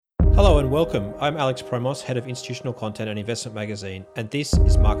Hello and welcome. I'm Alex Promos, Head of Institutional Content and Investment Magazine, and this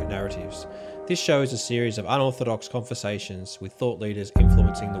is Market Narratives. This show is a series of unorthodox conversations with thought leaders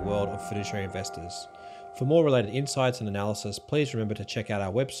influencing the world of fiduciary investors. For more related insights and analysis, please remember to check out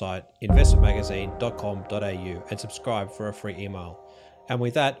our website, investmentmagazine.com.au, and subscribe for a free email. And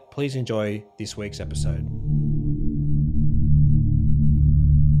with that, please enjoy this week's episode.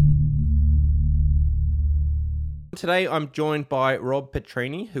 Today, I'm joined by Rob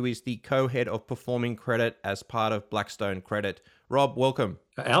Petrini, who is the co-head of Performing Credit as part of Blackstone Credit. Rob, welcome.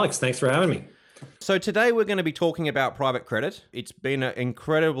 Alex, thanks for having me. So today we're going to be talking about private credit. It's been an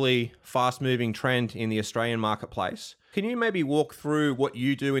incredibly fast-moving trend in the Australian marketplace. Can you maybe walk through what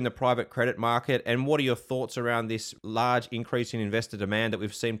you do in the private credit market and what are your thoughts around this large increase in investor demand that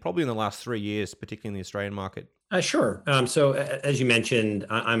we've seen probably in the last 3 years, particularly in the Australian market? Sure. So as you mentioned,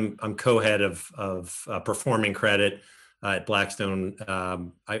 I'm co-head of Performing Credit at Blackstone.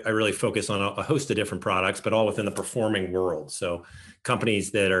 I really focus on a host of different products, but all within the performing world. So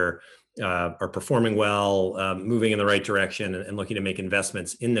companies that are performing well, moving in the right direction, and looking to make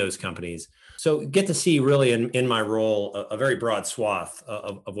investments in those companies. So get to see really in my role a very broad swath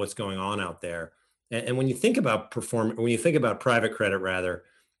of what's going on out there. And when you think about private credit, rather,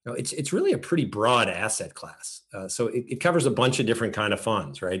 it's really a pretty broad asset class. So it covers a bunch of different kind of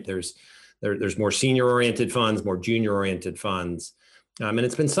funds, right? There's more senior-oriented funds, more junior-oriented funds, and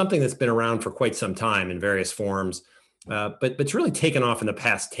it's been something that's been around for quite some time in various forms. But it's really taken off in the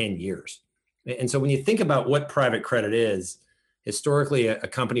past 10 years. And so when you think about what private credit is, historically, a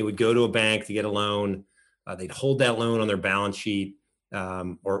company would go to a bank to get a loan. They'd hold that loan on their balance sheet,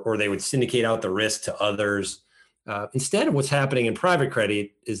 or they would syndicate out the risk to others. Instead of what's happening in private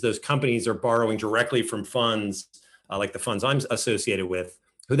credit is those companies are borrowing directly from funds like the funds I'm associated with,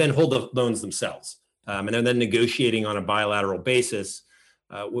 who then hold the loans themselves. And they're then negotiating on a bilateral basis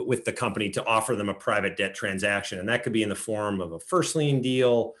with the company to offer them a private debt transaction. And that could be in the form of a first lien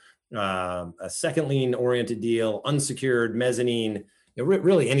deal, a second lien oriented deal, unsecured, mezzanine,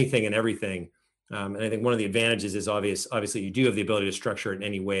 really anything and everything. And I think one of the advantages is obviously you do have the ability to structure it in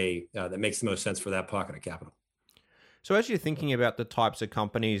any way that makes the most sense for that pocket of capital. So as you're thinking about the types of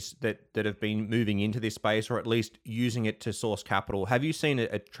companies that have been moving into this space, or at least using it to source capital, have you seen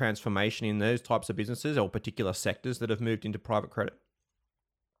a transformation in those types of businesses or particular sectors that have moved into private credit?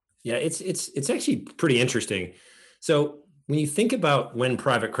 Yeah, it's actually pretty interesting. So when you think about when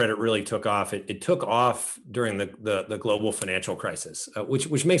private credit really took off, it took off during the global financial crisis,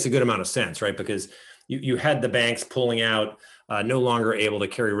 which makes a good amount of sense, right? Because you had the banks pulling out, no longer able to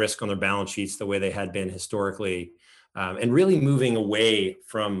carry risk on their balance sheets the way they had been historically, and really moving away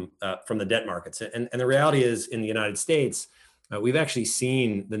from the debt markets. And the reality is, in the United States, we've actually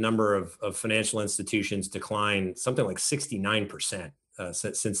seen the number of financial institutions decline something like 69%.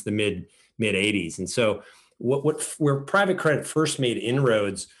 Since the mid 80s. And so where private credit first made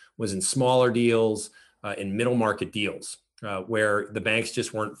inroads was in smaller deals, in middle market deals, where the banks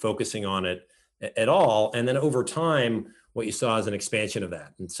just weren't focusing on it at all. And then over time, what you saw is an expansion of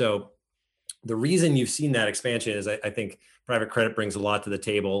that. And so the reason you've seen that expansion is I think private credit brings a lot to the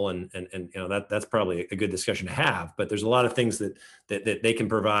table, and that's probably a good discussion to have. But there's a lot of things that they can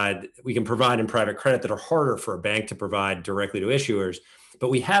provide, we can provide in private credit that are harder for a bank to provide directly to issuers. But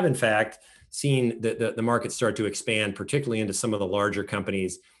we have in fact seen the market start to expand, particularly into some of the larger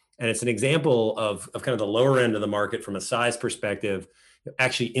companies. And it's an example of kind of the lower end of the market from a size perspective,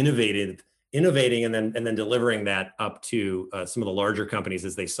 actually innovating and then delivering that up to some of the larger companies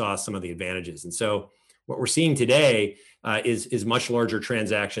as they saw some of the advantages. And so what we're seeing today is much larger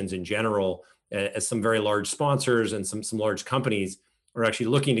transactions in general, as some very large sponsors and some large companies are actually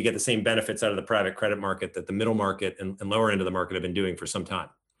looking to get the same benefits out of the private credit market that the middle market and lower end of the market have been doing for some time.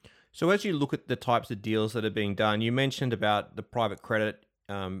 So as you look at the types of deals that are being done, you mentioned about the private credit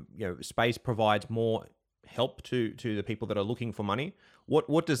space provides more help to the people that are looking for money.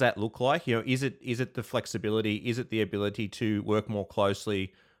 What does that look like? Is it the flexibility? Is it the ability to work more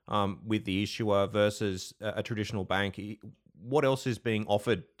closely with the issuer versus a traditional bank? What else is being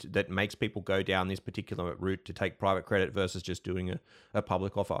offered that makes people go down this particular route to take private credit versus just doing a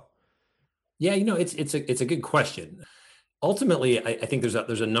public offer? Yeah, it's a good question. Ultimately, I think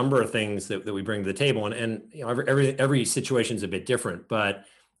there's a number of things that we bring to the table, and every situation is a bit different. But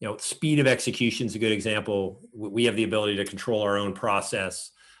speed of execution is a good example. We have the ability to control our own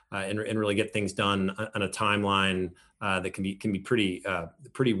process and really get things done on a timeline that can be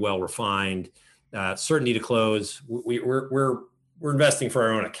pretty well refined. Certainty to close. We're investing for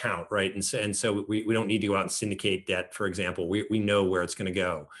our own account, right? And so we don't need to go out and syndicate debt, for example. We know where it's going to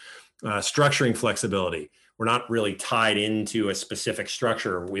go. Structuring flexibility. we're not really tied into a specific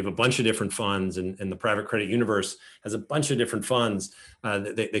structure. We have a bunch of different funds, and the private credit universe has a bunch of different funds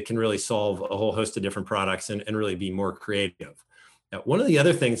that can really solve a whole host of different products and really be more creative. Now, one of the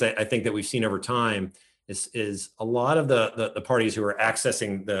other things I think that we've seen over time is a lot of the parties who are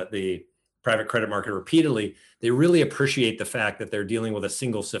accessing the private credit market repeatedly, they really appreciate the fact that they're dealing with a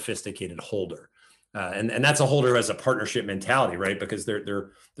single sophisticated holder. And that's a holder who has a partnership mentality, right? Because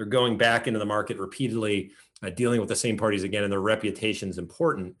they're going back into the market repeatedly, dealing with the same parties again, and their reputation is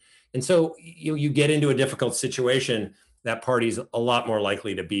important. And so you get into a difficult situation, that party's a lot more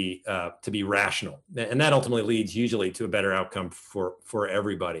likely to be rational, and that ultimately leads usually to a better outcome for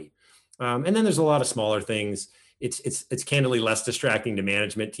everybody. And then there's a lot of smaller things. It's candidly less distracting to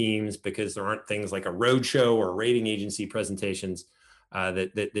management teams because there aren't things like a roadshow or rating agency presentations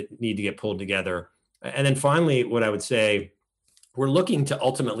that need to get pulled together. And then finally, what I would say, we're looking to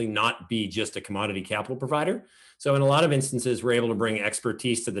ultimately not be just a commodity capital provider. So in a lot of instances, we're able to bring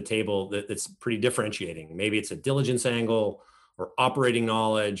expertise to the table that's pretty differentiating. Maybe it's a diligence angle or operating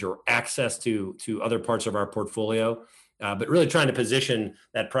knowledge or access to other parts of our portfolio, but really trying to position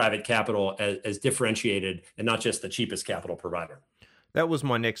that private capital as differentiated and not just the cheapest capital provider. That was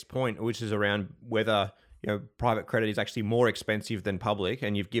my next point, which is around whether private credit is actually more expensive than public,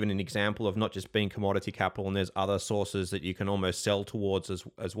 and you've given an example of not just being commodity capital, and there's other sources that you can almost sell towards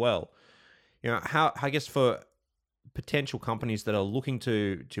as well. How, I guess, for potential companies that are looking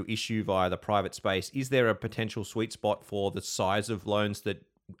to issue via the private space, is there a potential sweet spot for the size of loans that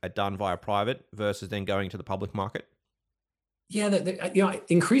are done via private versus then going to the public market? Yeah,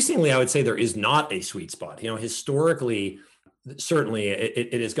 increasingly, I would say there is not a sweet spot. Historically, certainly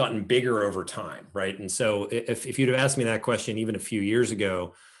it has gotten bigger over time, right? And so if you'd have asked me that question even a few years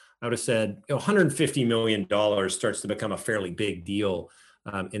ago, I would have said $150 million starts to become a fairly big deal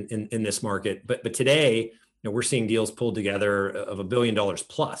in this market. But today, we're seeing deals pulled together of $1 billion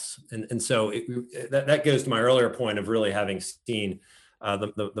plus. And so that goes to my earlier point of really having seen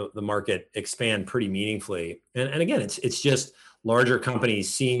the market expand pretty meaningfully. And again, it's just larger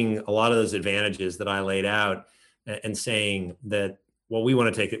companies seeing a lot of those advantages that I laid out and saying that, well, we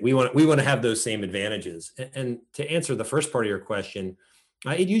want to take it. We want to have those same advantages. And to answer the first part of your question,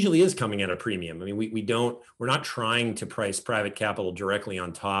 it usually is coming at a premium. I mean, we're not trying to price private capital directly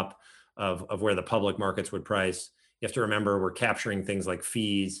on top of where the public markets would price. You have to remember we're capturing things like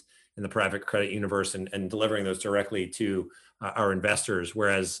fees in the private credit universe and delivering those directly to our investors.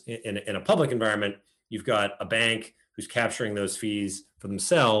 Whereas in a public environment, you've got a bank who's capturing those fees for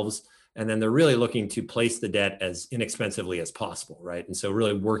themselves, and then they're really looking to place the debt as inexpensively as possible, right? And so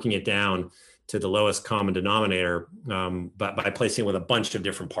really working it down to the lowest common denominator by placing it with a bunch of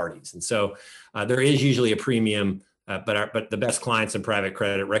different parties. And so there is usually a premium, but the best clients in private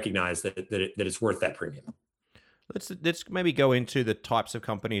credit recognize that it's worth that premium. Let's maybe go into the types of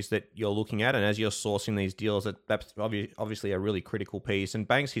companies that you're looking at, and as you're sourcing these deals, that's obviously a really critical piece. And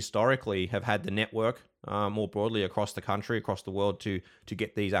banks historically have had the network more broadly across the country, across the world to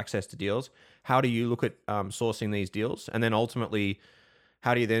get these access to deals. How do you look at sourcing these deals, and then ultimately,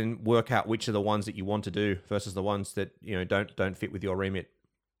 how do you then work out which are the ones that you want to do versus the ones that don't fit with your remit?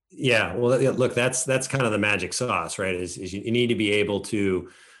 Yeah, well, look, that's kind of the magic sauce, right? Is you need to be able to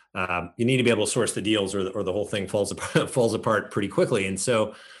source the deals, or the whole thing falls apart pretty quickly. And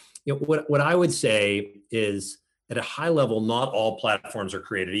so, what I would say is, at a high level, not all platforms are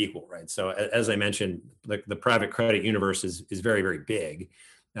created equal, right? So as I mentioned, the private credit universe is very, very big,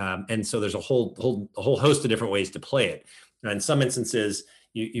 and so there's a whole host of different ways to play it. In some instances,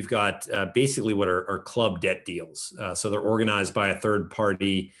 you've got basically what are club debt deals. So they're organized by a third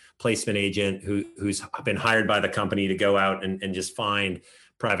party placement agent who's been hired by the company to go out and just find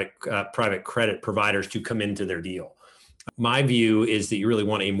private credit providers to come into their deal. My view is that you really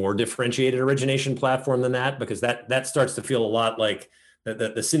want a more differentiated origination platform than that, because that starts to feel a lot like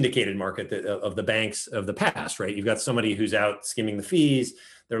the syndicated market of the banks of the past, right? You've got somebody who's out skimming the fees.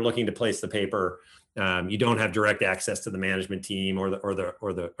 They're looking to place the paper. You don't have direct access to the management team or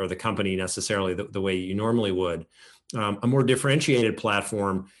the company necessarily the way you normally would. A more differentiated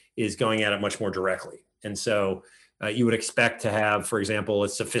platform is going at it much more directly, and so you would expect to have, for example, a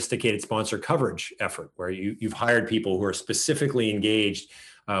sophisticated sponsor coverage effort where you've hired people who are specifically engaged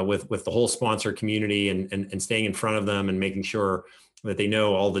with the whole sponsor community and staying in front of them and making sure that they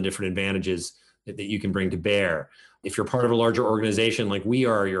know all the different advantages that you can bring to bear. If you're part of a larger organization like we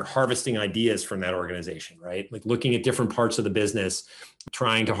are, you're harvesting ideas from that organization, right? Like looking at different parts of the business,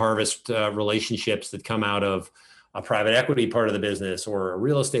 trying to harvest relationships that come out of a private equity part of the business or a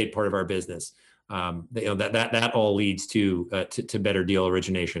real estate part of our business. That all leads to better deal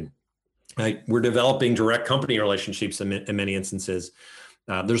origination. We're developing direct company relationships in many instances.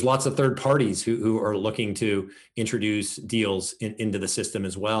 There's lots of third parties who are looking to introduce deals into the system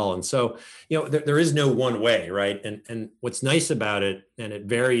as well. And so, there is no one way, right? And what's nice about it, and it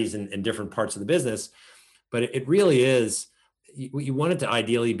varies in different parts of the business, but it really is, what you want it to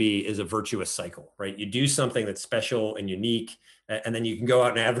ideally be is a virtuous cycle, right? You do something that's special and unique, and then you can go out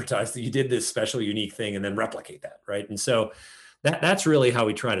and advertise that you did this special, unique thing and then replicate that, right? And so that's really how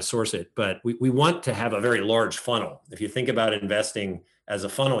we try to source it. But we want to have a very large funnel. If you think about investing as a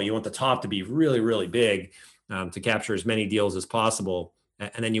funnel, you want the top to be really, really big, to capture as many deals as possible.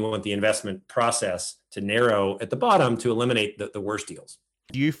 And then you want the investment process to narrow at the bottom to eliminate the worst deals.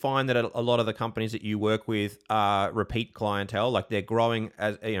 Do you find that a lot of the companies that you work with are repeat clientele, like they're growing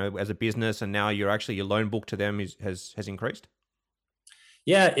as as a business, and now your loan book to them has increased?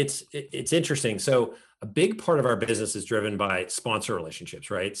 Yeah, it's interesting. So a big part of our business is driven by sponsor relationships,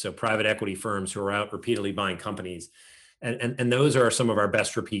 right? So private equity firms who are out repeatedly buying companies, and those are some of our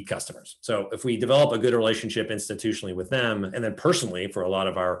best repeat customers. So if we develop a good relationship institutionally with them, and then personally for a lot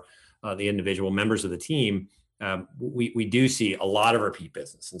of our the individual members of the team, we do see a lot of repeat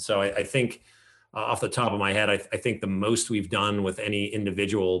business. And so I think, off the top of my head, I think the most we've done with any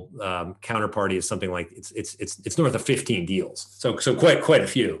individual counterparty is something like it's north of 15 deals. So quite a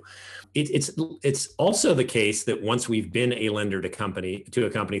few. It's also the case that once we've been a lender to a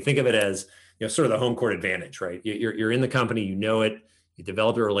company, think of it as, sort of the home court advantage, right? You're in the company, it, you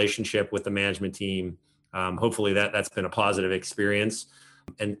develop a relationship with the management team. Hopefully that's been a positive experience.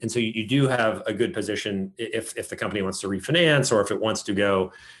 And so you do have a good position if the company wants to refinance, or if it wants to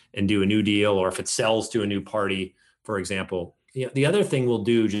go and do a new deal, or if it sells to a new party, for example. The other thing we'll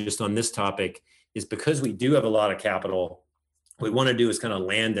do just on this topic is, because we do have a lot of capital, what we want to do is kind of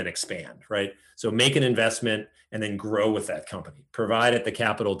land and expand, right? So make an investment and then grow with that company, provide it the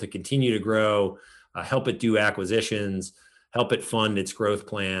capital to continue to grow, help it do acquisitions, help it fund its growth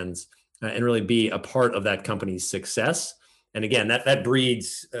plans, and really be a part of that company's success. And again, that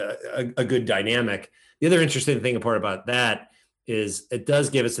breeds a good dynamic. The other interesting thing apart about that is it does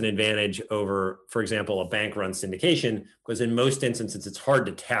give us an advantage over, for example, a bank run syndication, because in most instances, it's hard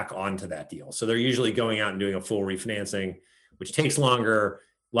to tack onto that deal. So they're usually going out and doing a full refinancing, which takes longer,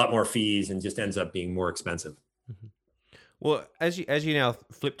 a lot more fees, and just ends up being more expensive. Mm-hmm. Well, as you now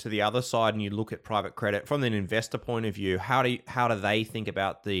flip to the other side and you look at private credit from an investor point of view, how do they think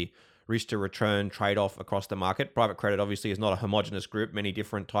about the risk to return trade-off across the market? Private credit obviously is not a homogenous group, many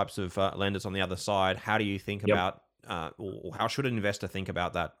different types of lenders on the other side. How do you think about, or how should an investor think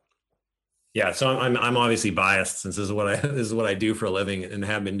about that? Yeah, so I'm obviously biased, since this is what I do for a living and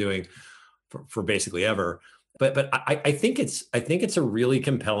have been doing for basically ever. But I think it's a really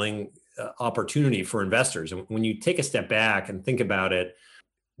compelling opportunity for investors. And when you take a step back and think about it,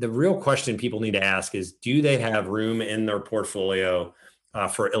 the real question people need to ask is, do they have room in their portfolio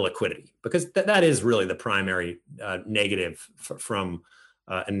for illiquidity? Because that is really the primary negative from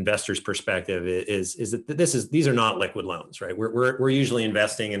an investor's perspective, is that these are not liquid loans, right? We're usually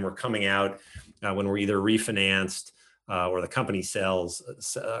investing, and we're coming out when we're either refinanced or the company sells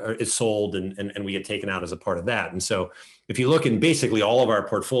or is sold, and we get taken out as a part of that. And so if you look in basically all of our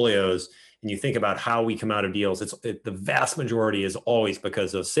portfolios and you think about how we come out of deals, the vast majority is always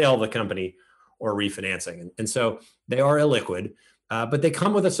because of sale of the company or refinancing. And so they are illiquid, but they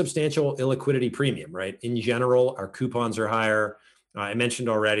come with a substantial illiquidity premium, right? In general, our coupons are higher. I mentioned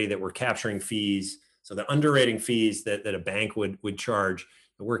already that we're capturing fees. So the underwriting fees that a bank would charge,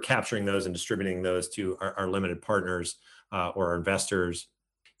 we're capturing those and distributing those to our limited partners or our investors.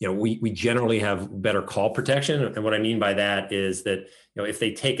 We generally have better call protection. And what I mean by that is that, if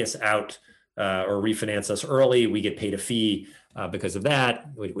they take us out or refinance us early, we get paid a fee because of that,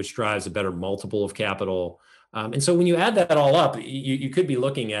 which drives a better multiple of capital. And so when you add that all up, you could be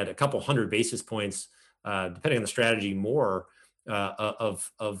looking at a couple 100 basis points, depending on the strategy, more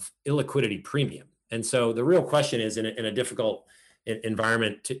of illiquidity premium. And so the real question is, in a difficult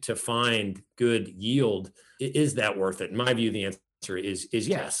environment to find good yield, is that worth it? In my view, the answer is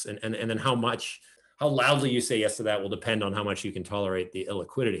yes. And then how loudly you say yes to that will depend on how much you can tolerate the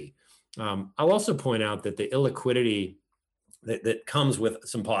illiquidity. I'll also point out that the illiquidity that comes with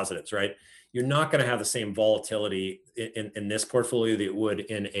some positives, right? You're not going to have the same volatility in this portfolio that you would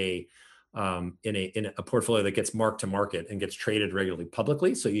in a portfolio that gets marked to market and gets traded regularly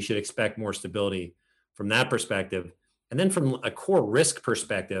publicly. So you should expect more stability from that perspective. And then from a core risk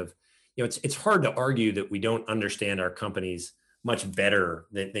perspective, it's hard to argue that we don't understand our companies much better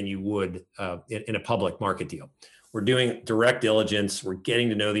than you would in a public market deal. We're doing direct diligence. We're getting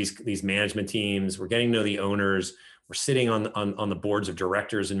to know these management teams. We're getting to know the owners. We're sitting on the boards of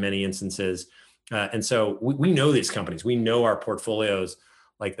directors in many instances. And so we know these companies. We know our portfolios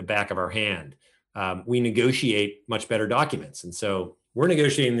like the back of our hand. We negotiate much better documents. And so we're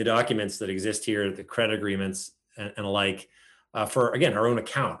negotiating the documents that exist here, the credit agreements and alike, for, again, our own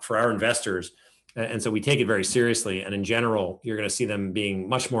account, for our investors. And so we take it very seriously. And in general, you're going to see them being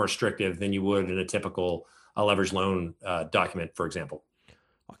much more restrictive than you would in a typical leveraged loan document, for example.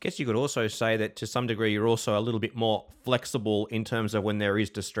 I guess you could also say that to some degree you're also a little bit more flexible in terms of when there is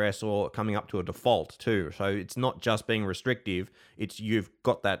distress or coming up to a default too. So it's not just being restrictive, it's you've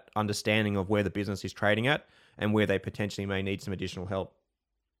got that understanding of where the business is trading at and where they potentially may need some additional help.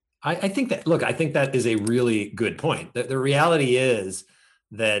 I think that, look, I think that is a really good point. The reality is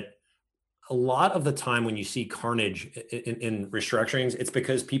that a lot of the time when you see carnage in restructurings, it's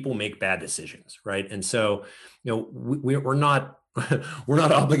because people make bad decisions, right? And so, we're not we're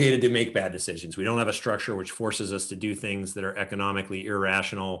not obligated to make bad decisions. We don't have a structure which forces us to do things that are economically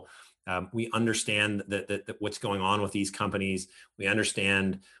irrational. We understand that what's going on with these companies. We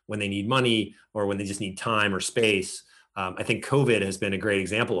understand when they need money or when they just need time or space. I think COVID has been a great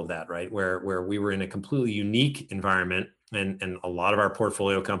example of that, right? Where we were in a completely unique environment, and a lot of our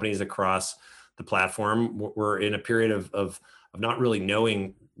portfolio companies across the platform were in a period of not really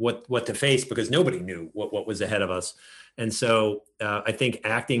knowing what to face, because nobody knew what was ahead of us. And so I think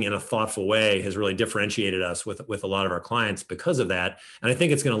acting in a thoughtful way has really differentiated us with a lot of our clients because of that. And I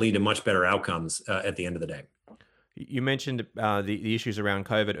think it's going to lead to much better outcomes at the end of the day. You mentioned the issues around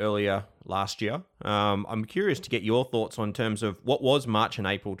COVID earlier last year. I'm curious to get your thoughts on terms of what was March and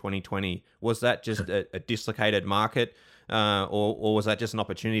April 2020. Was that just a dislocated market, or was that just an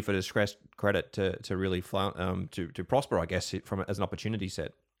opportunity for distressed credit to really to prosper, I guess, as an opportunity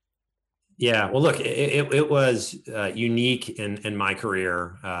set? Yeah, well, look, it was unique in my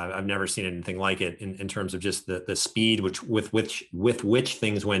career. I've never seen anything like it in terms of just the speed with which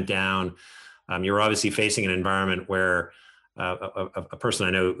things went down. You're obviously facing an environment where a person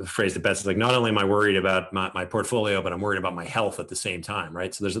I know phrased it best is like, not only am I worried about my portfolio, but I'm worried about my health at the same time,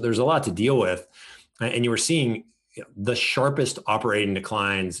 right? So there's a lot to deal with, and you were seeing the sharpest operating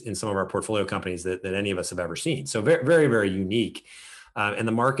declines in some of our portfolio companies that any of us have ever seen. So very, very, very unique, and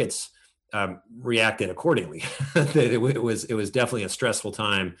the markets reacted accordingly. It was definitely a stressful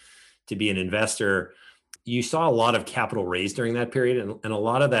time to be an investor. You saw a lot of capital raised during that period, and a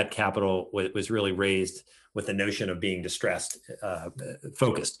lot of that capital was really raised with the notion of being distressed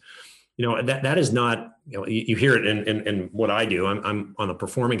focused. That is not, you hear it in what I do. I'm on the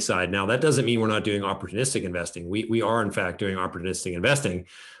performing side. Now, that doesn't mean we're not doing opportunistic investing. We are in fact doing opportunistic investing,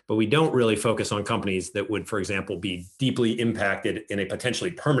 but we don't really focus on companies that would, for example, be deeply impacted in a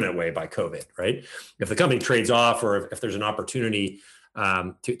potentially permanent way by COVID, right? If the company trades off, or if there's an opportunity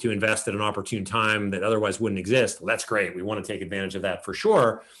to invest at an opportune time that otherwise wouldn't exist, well, that's great. We want to take advantage of that for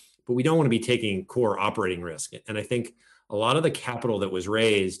sure, but we don't want to be taking core operating risk. And I think a lot of the capital that was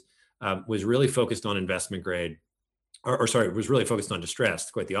raised was really focused on investment grade, was really focused on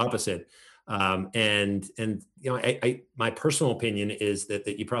distressed, quite the opposite. And my personal opinion is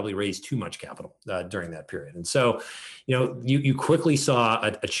that you probably raised too much capital during that period. And so, you quickly saw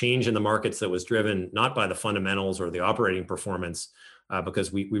a change in the markets that was driven not by the fundamentals or the operating performance,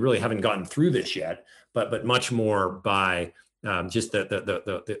 because we really haven't gotten through this yet, but much more by just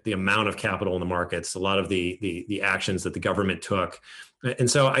the amount of capital in the markets, a lot of the actions that the government took.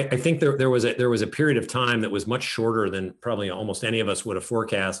 And so I think there was a period of time that was much shorter than probably almost any of us would have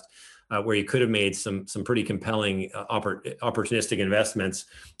forecast, where you could have made some pretty compelling opportunistic investments,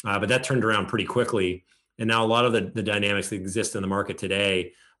 but that turned around pretty quickly. And now a lot of the dynamics that exist in the market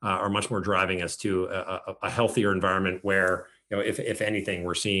today are much more driving us to a healthier environment where, if anything,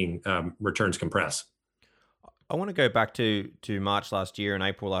 we're seeing returns compress. I want to go back to March last year and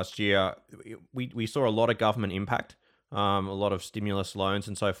April last year. We saw a lot of government impact, a lot of stimulus loans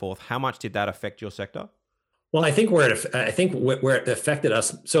and so forth. How much did that affect your sector? Well, I think where it affected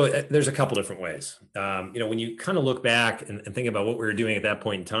us, so there's a couple different ways. When you kind of look back and think about what we were doing at that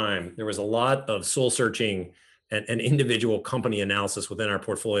point in time, there was a lot of soul searching and individual company analysis within our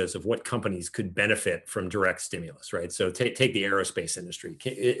portfolios of what companies could benefit from direct stimulus, right? So take the aerospace industry.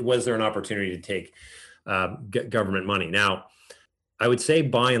 Was there an opportunity to take government money? Now, I would say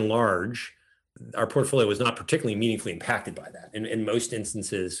by and large, our portfolio was not particularly meaningfully impacted by that. In most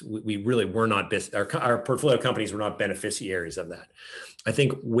instances, we really were not, our portfolio companies were not beneficiaries of that. I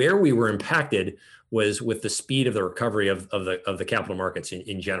think where we were impacted was with the speed of the recovery of the capital markets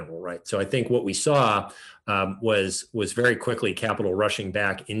in general, right? So I think what we saw was very quickly capital rushing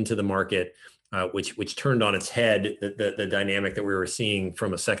back into the market which turned on its head the dynamic that we were seeing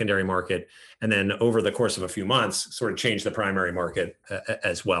from a secondary market, and then over the course of a few months, sort of changed the primary market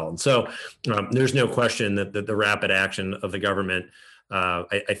as well. And so there's no question that the rapid action of the government,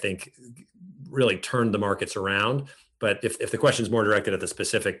 I think, really turned the markets around. But if the question is more directed at the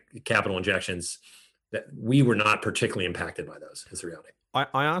specific capital injections, that we were not particularly impacted by those, is the reality.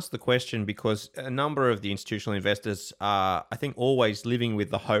 I asked the question because a number of the institutional investors are, I think, always living with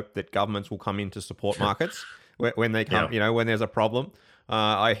the hope that governments will come in to support markets when they come, Yeah. when there's a problem.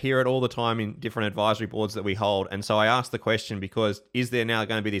 I hear it all the time in different advisory boards that we hold. And so I asked the question because is there now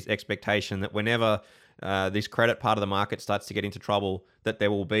going to be this expectation that whenever this credit part of the market starts to get into trouble, that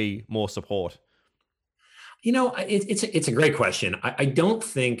there will be more support? It's a great question. I don't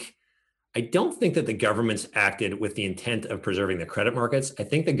think that the government's acted with the intent of preserving the credit markets. I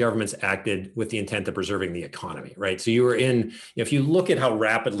think the government's acted with the intent of preserving the economy, right? So if you look at how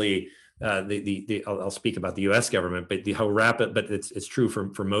rapidly I'll speak about the U.S. government, but it's true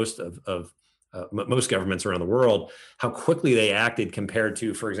for most governments around the world, how quickly they acted compared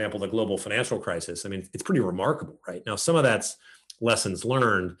to, for example, the global financial crisis. I mean, it's pretty remarkable, right? Now, some of that's lessons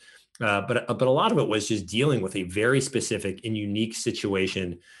learned, but a lot of it was just dealing with a very specific and unique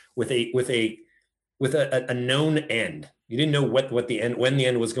situation with a known end. You didn't know what the end, when the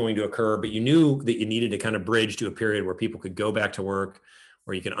end was going to occur, but you knew that you needed to kind of bridge to a period where people could go back to work,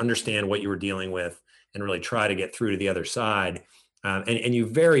 where you could understand what you were dealing with and really try to get through to the other side. And you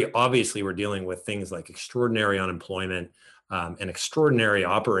very obviously were dealing with things like extraordinary unemployment and extraordinary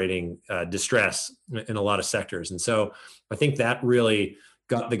operating distress in a lot of sectors. And so I think that really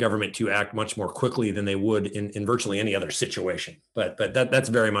got the government to act much more quickly than they would in virtually any other situation. But that's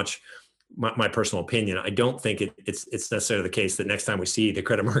very much my personal opinion. I don't think it's necessarily the case that next time we see the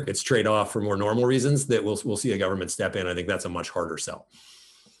credit markets trade off for more normal reasons, that we'll see a government step in. I think that's a much harder sell.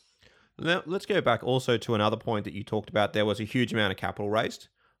 Now, let's go back also to another point that you talked about. There was a huge amount of capital raised.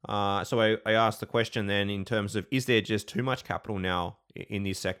 So I asked the question then in terms of, is there just too much capital now in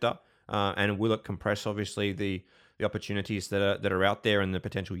this sector? And will it compress, obviously, the opportunities that are out there and the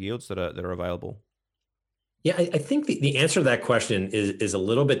potential yields that are available? Yeah, I think the answer to that question is a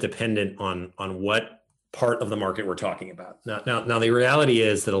little bit dependent on what part of the market we're talking about. Now, the reality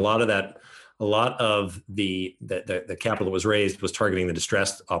is that a lot of the capital that was raised was targeting the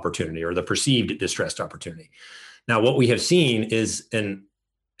distressed opportunity or the perceived distressed opportunity. Now, what we have seen is an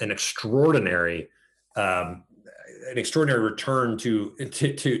extraordinary return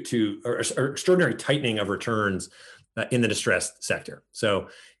or extraordinary tightening of returns in the distressed sector. So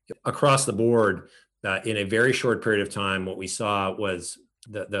across the board, in a very short period of time, what we saw was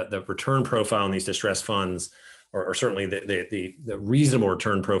the return profile in these distressed funds, or certainly the reasonable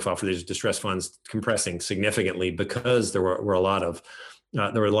return profile for these distressed funds, compressing significantly because there were a lot of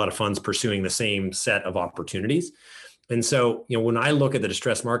funds pursuing the same set of opportunities. And so, when I look at the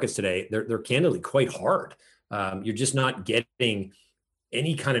distressed markets today, they're candidly quite hard. You're just not getting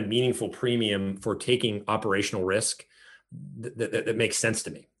any kind of meaningful premium for taking operational risk that makes sense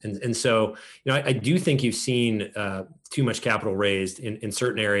to me. And so, I do think you've seen too much capital raised in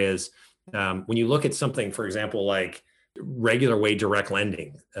certain areas. When you look at something, for example, like regular way direct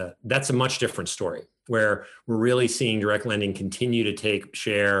lending, that's a much different story, where we're really seeing direct lending continue to take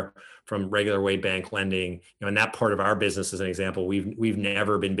share from regular way bank lending. In that part of our business, as an example, we've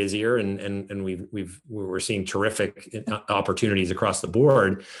never been busier, and we're seeing terrific opportunities across the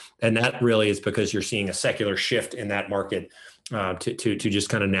board. And that really is because you're seeing a secular shift in that market to just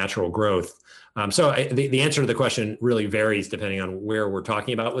kind of natural growth. So the answer to the question really varies depending on where we're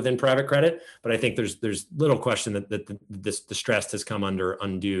talking about within private credit. But I think there's little question that this distress has come under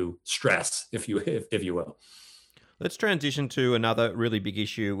undue stress, if you will. Let's transition to another really big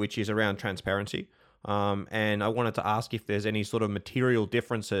issue, which is around transparency. And I wanted to ask if there's any sort of material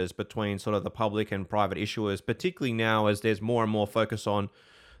differences between sort of the public and private issuers, particularly now as there's more and more focus on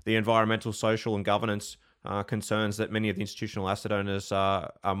the environmental, social, and governance concerns that many of the institutional asset owners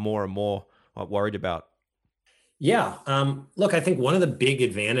are more and more worried about. Yeah. Look, I think one of the big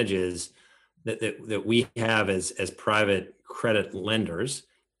advantages that we have as private credit lenders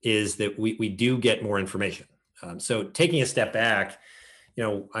is that we do get more information. So taking a step back,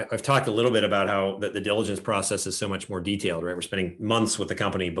 I've talked a little bit about how the diligence process is so much more detailed, right? We're spending months with the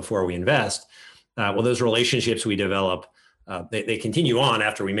company before we invest. Well, those relationships we develop, they continue on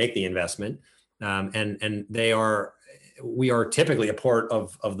after we make the investment. And we are typically a part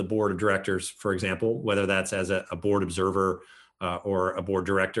of the board of directors, for example, whether that's as a board observer or a board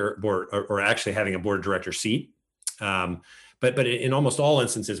director, or actually having a board of director seat. But in almost all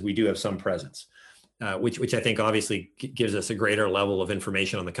instances, we do have some presence. which I think obviously gives us a greater level of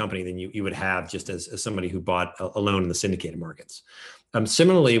information on the company than you would have just as somebody who bought a loan in the syndicated markets.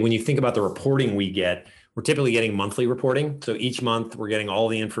 Similarly, when you think about the reporting we get, we're typically getting monthly reporting. So each month we're getting all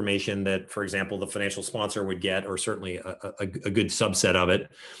the information that, for example, the financial sponsor would get, or certainly a good subset of it.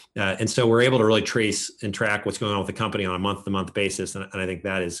 And so we're able to really trace and track what's going on with the company on a month-to-month basis. And I think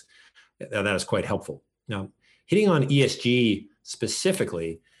that is quite helpful. Now, hitting on ESG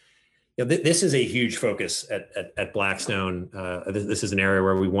specifically, this is a huge focus at Blackstone. This is an area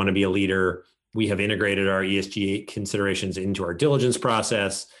where we want to be a leader. We have integrated our ESG considerations into our diligence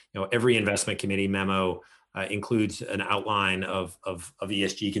process. Every investment committee memo includes an outline of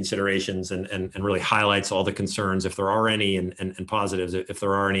ESG considerations and really highlights all the concerns, if there are any, and positives, if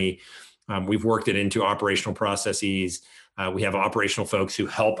there are any. We've worked it into operational processes. We have operational folks who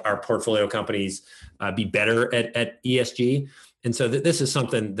help our portfolio companies be better at ESG. And so this is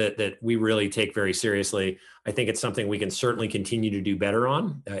something that we really take very seriously. I think it's something we can certainly continue to do better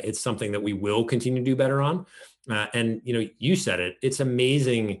on. It's something that we will continue to do better on. And you said it. It's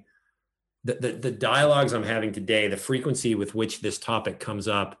amazing the dialogues I'm having today, the frequency with which this topic comes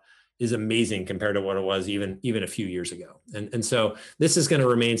up is amazing compared to what it was even a few years ago. And so this is going to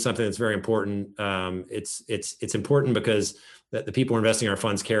remain something that's very important. It's important because the people investing in our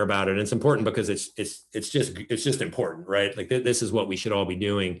funds care about it. And it's important because it's just important, right? Like this is what we should all be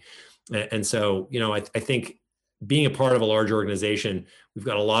doing. And so, I think being a part of a large organization, we've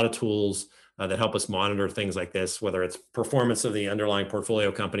got a lot of tools that help us monitor things like this, whether it's performance of the underlying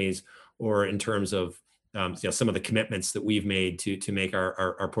portfolio companies or in terms of some of the commitments that we've made to make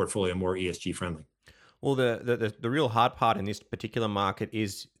our portfolio more ESG friendly. Well, the real hard part in this particular market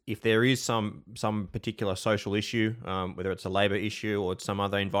is if there is some particular social issue, whether it's a labor issue or it's some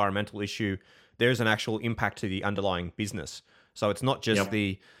other environmental issue, there's an actual impact to the underlying business. So it's not just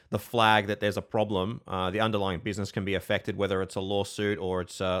the flag that there's a problem. The underlying business can be affected, whether it's a lawsuit or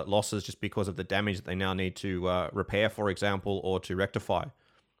it's losses just because of the damage that they now need to repair, for example, or to rectify.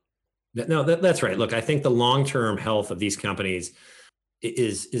 No, that's right. Look, I think the long-term health of these companies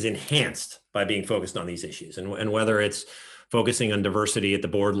is enhanced by being focused on these issues, and whether it's focusing on diversity at the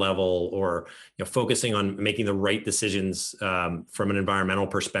board level or focusing on making the right decisions from an environmental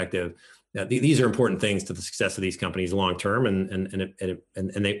perspective. These are important things to the success of these companies long term,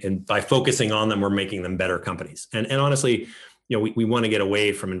 and by focusing on them, we're making them better companies. And honestly, we want to get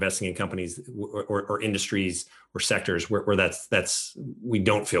away from investing in companies or industries or sectors where that's we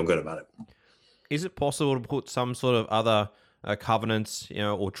don't feel good about it. Is it possible to put some sort of other covenants,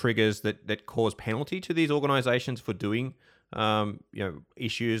 or triggers that cause penalty to these organizations for doing,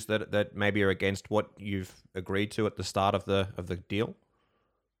 issues that maybe are against what you've agreed to at the start of the deal?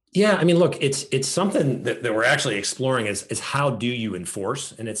 Yeah, I mean, look, it's something that we're actually exploring is how do you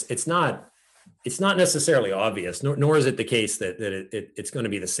enforce, and it's not necessarily obvious, nor is it the case that it's going to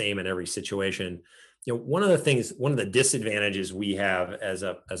be the same in every situation. One of the disadvantages we have as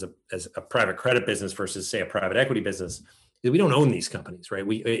a private credit business versus, say, a private equity business is we don't own these companies, right?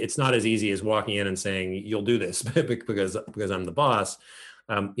 It's not as easy as walking in and saying you'll do this because I'm the boss.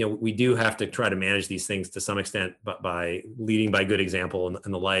 We do have to try to manage these things to some extent, but by leading by good example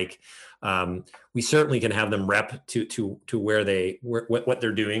and the like. We certainly can have them rep to what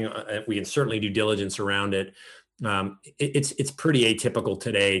they're doing. We can certainly do diligence around it. It's pretty atypical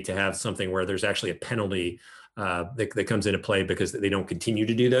today to have something where there's actually a penalty that comes into play because they don't continue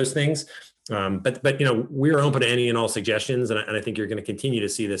to do those things. But we're open to any and all suggestions, and I think you're going to continue to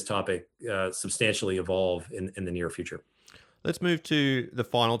see this topic substantially evolve in the near future. Let's move to the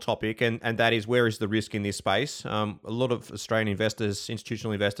final topic, and that is, where is the risk in this space? A lot of Australian investors,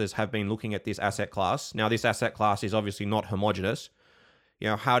 institutional investors, have been looking at this asset class. Now, this asset class is obviously not homogenous.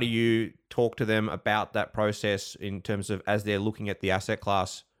 How do you talk to them about that process in terms of, as they're looking at the asset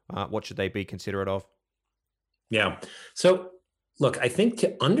class, what should they be considerate of? Yeah. So, look, I think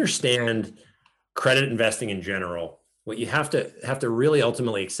to understand credit investing in general, what you have to really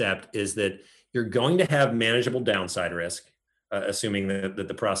ultimately accept is that you're going to have manageable downside risk, assuming that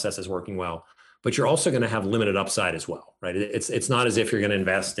the process is working well, but you're also going to have limited upside as well, right? It's not as if you're going to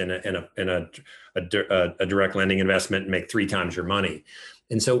invest in a direct lending investment and make 3 times your money.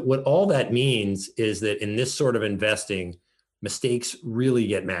 And so what all that means is that in this sort of investing, mistakes really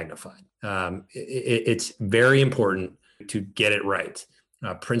get magnified. It's very important to get it right.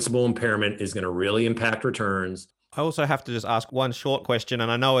 Principal impairment is going to really impact returns. I also have to just ask one short question,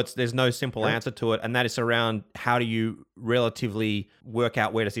 and I know there's no simple answer to it, and that is around how do you relatively work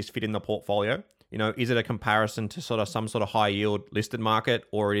out where does this fit in the portfolio? Is it a comparison to some sort of high yield listed market,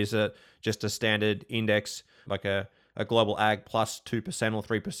 or is it just a standard index like a a global ag plus 2% or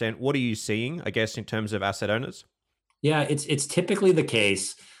 3%. What are you seeing, I guess, in terms of asset owners? Yeah, it's typically the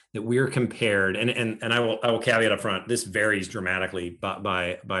case that we're compared, and I will caveat up front, this varies dramatically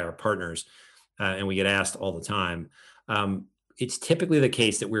by our partners, and we get asked all the time. It's typically the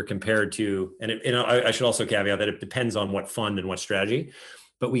case that we're compared to, and I should also caveat that it depends on what fund and what strategy,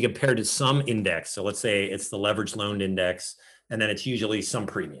 but we compare to some index. So let's say it's the leveraged loan index, and then it's usually some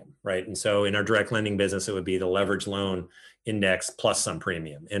premium, right? And so in our direct lending business, it would be the leveraged loan index plus some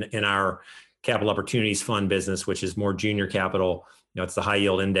premium. In our capital opportunities fund business, which is more junior capital, it's the high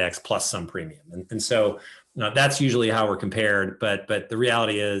yield index plus some premium. And so that's usually how we're compared. But the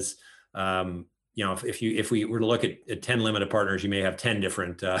reality is, if we were to look at 10 limited partners, you may have 10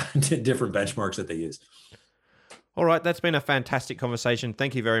 different different benchmarks that they use. All right, that's been a fantastic conversation.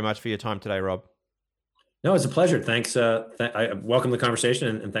 Thank you very much for your time today, Rob. No, it's a pleasure. Thanks. I welcome the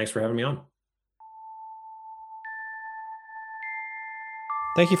conversation, and thanks for having me on.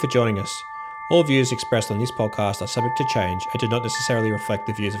 Thank you for joining us. All views expressed on this podcast are subject to change and do not necessarily reflect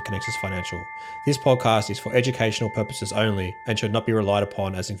the views of Connexus Financial. This podcast is for educational purposes only and should not be relied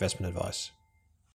upon as investment advice.